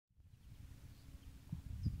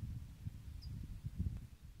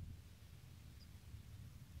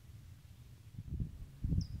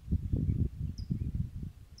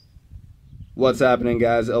What's happening,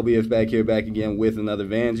 guys? LBF back here, back again with another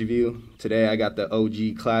Vans review. Today I got the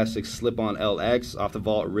OG Classic Slip-On LX off the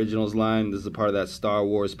Vault Originals line. This is a part of that Star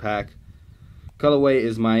Wars pack. Colorway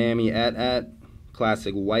is Miami AT-AT,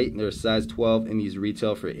 classic white. They're size 12 and these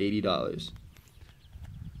retail for $80.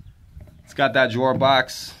 It's got that drawer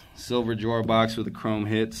box, silver drawer box with the chrome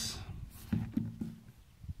hits.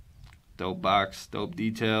 Dope box, dope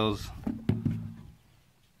details.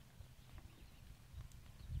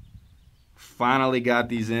 Finally got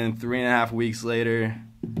these in 3.5 weeks later.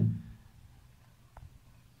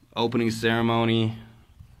 Opening ceremony.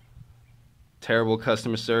 Terrible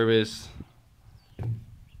customer service.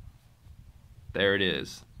 There it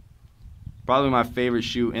is. Probably my favorite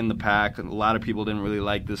shoe in the pack. A lot of people didn't really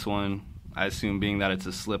like this one. I assume being that it's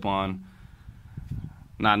a slip-on,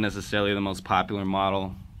 not necessarily the most popular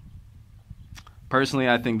model. Personally,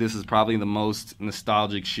 I think this is probably the most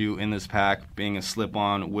nostalgic shoe in this pack, being a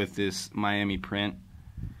slip-on with this Miami print.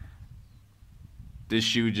 This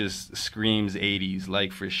shoe just screams 80s,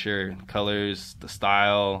 like for sure. Colors, the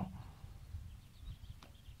style,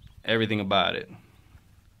 everything about it.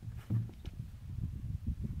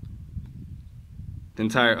 The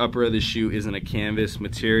entire upper of the shoe is in a canvas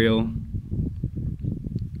material.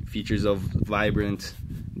 Features of vibrant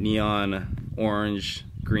neon orange,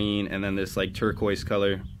 green, and then this like turquoise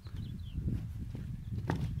color.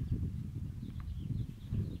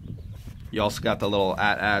 You also got the little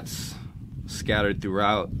AT-ATs scattered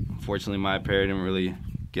throughout. Unfortunately, my pair didn't really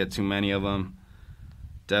get too many of them.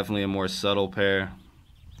 Definitely a more subtle pair,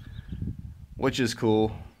 which is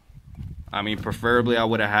cool. I mean, preferably I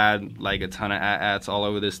would have had like a ton of AT-ATs all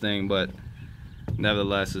over this thing, but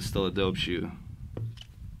nevertheless, it's still a dope shoe.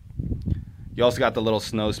 You also got the little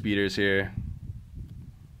snow speeders here,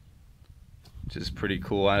 which is pretty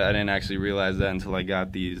cool. I didn't actually realize that until I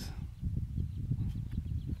got these.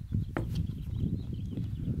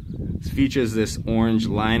 This features this orange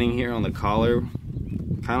lining here on the collar,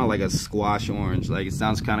 kind of like a squash orange. Like, it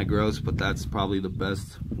sounds kind of gross, but that's probably the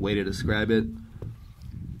best way to describe it.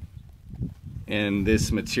 And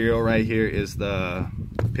this material right here is the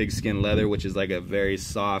pigskin leather, which is like a very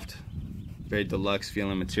soft, very deluxe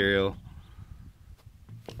feeling material.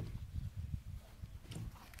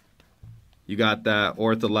 You got that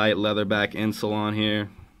Ortholite leatherback insole on here,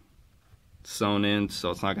 sewn in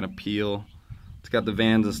so it's not going to peel. It's got the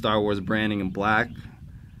Vans and Star Wars branding in black,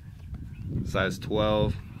 size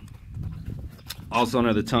 12. Also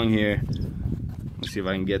under the tongue here, let's see if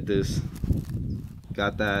I can get this.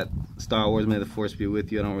 Got that Star Wars May the Force be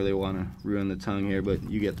with you. I don't really want to ruin the tongue here, but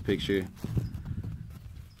you get the picture.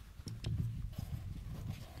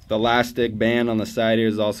 The elastic band on the side here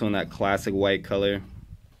is also in that classic white color.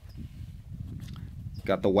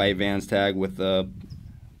 Got the white Vans tag with the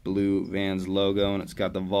blue Vans logo, and it's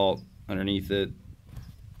got the Vault underneath it.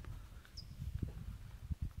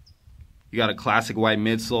 You got a classic white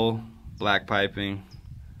midsole, black piping,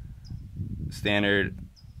 standard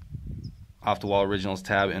Off the Wall Originals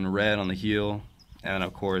tab in red on the heel, and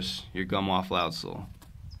of course your gum off outsole.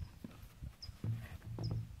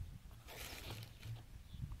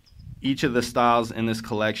 Each of the styles in this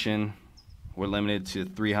collection were limited to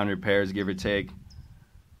 300 pairs, give or take.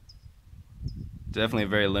 Definitely a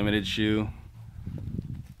very limited shoe.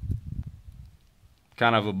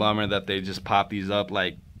 Kind of a bummer that they just pop these up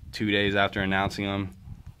like 2 days after announcing them.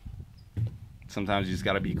 Sometimes you just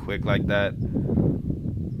gotta be quick like that.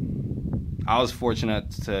 I was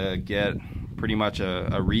fortunate to get pretty much a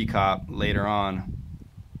recop later on,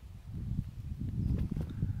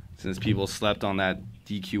 since people slept on that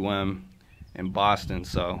DQM in Boston,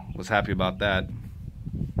 so was happy about that.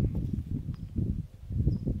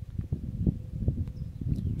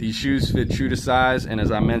 These shoes fit true to size, and as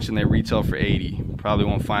I mentioned, they retail for $80. Probably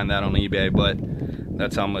won't find that on eBay, but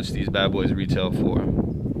that's how much these bad boys retail for.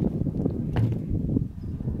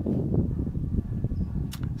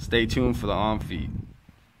 Stay tuned for the on feed.